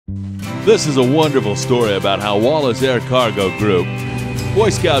This is a wonderful story about how Wallace Air Cargo Group, Boy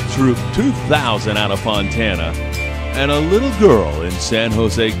Scout Troop 2000 out of Fontana, and a little girl in San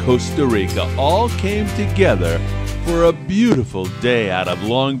Jose, Costa Rica all came together for a beautiful day out of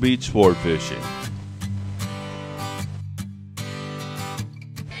Long Beach sport fishing.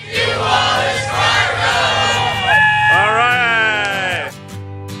 Wallace Cargo! All right!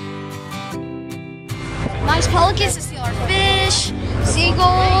 Nice pelicans to steal our fish,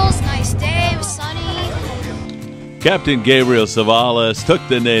 seagulls, nice day, it was sunny. Captain Gabriel Savalas took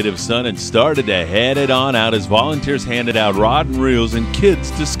the native son and started to head it on out as volunteers handed out rod and reels and kids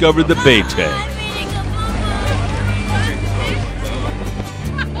discovered the bait tank.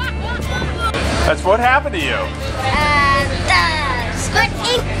 That's what happened to you. The squid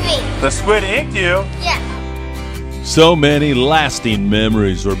inked me. The squid inked you? Yeah. So many lasting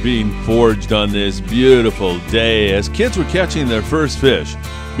memories were being forged on this beautiful day as kids were catching their first fish,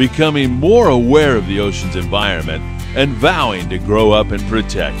 becoming more aware of the ocean's environment, and vowing to grow up and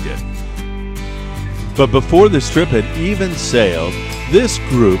protect it. But before this trip had even sailed, this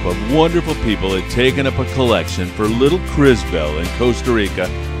group of wonderful people had taken up a collection for little Crisbel in Costa Rica,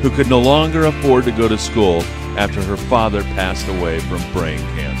 who could no longer afford to go to school after her father passed away from brain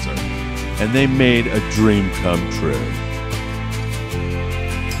cancer. And they made a dream come true.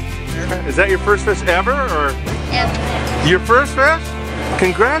 Is that your first fish ever, or? Yep. Your first fish?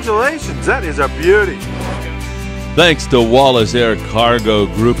 Congratulations, that is a beauty. Thanks to Wallace Air Cargo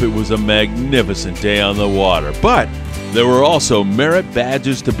Group, it was a magnificent day on the water, but there were also merit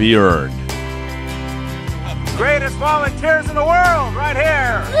badges to be earned. Greatest volunteers in the world, right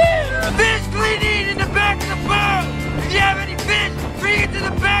here. Fish cleaning in the back of the boat! If you have any fish, bring it to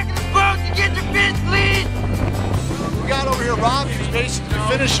the back of the boat to get your fish clean! We got over here Rob, who's basically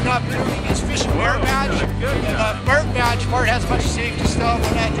finishing up doing his fishing merit badge. The merit badge part has a bunch of safety stuff,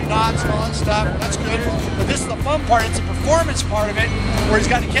 when I do knots and all that stuff. That's good. But this is the fun part. It's the performance part of it, where he's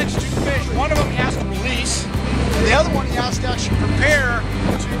got to catch 2 fish. One of them he has to release, and the other one he has to actually prepare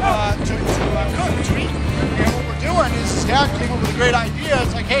to cook, to eat. And what we're doing is his dad came up with a great idea.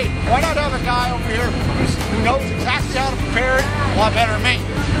 It's like, hey, why not have a guy over here who knows exactly how to prepare it a lot better than me?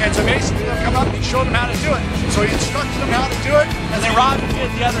 And so basically they'll come up and he showed him how to do it. So he instructed them how to do it, and then Rob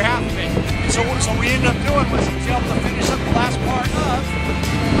did the other half of it. And so what we ended up doing was he was able to finish up the last part of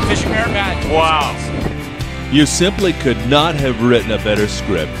the fishing merit badge. Wow. You simply could not have written a better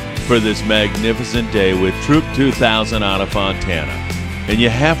script for this magnificent day with Troop 2000 out of Fontana. And you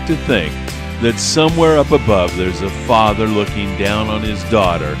have to think that somewhere up above there's a father looking down on his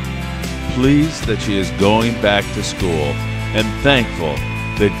daughter, pleased that she is going back to school and thankful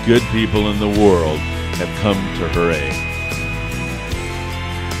that good people in the world have come to her aid.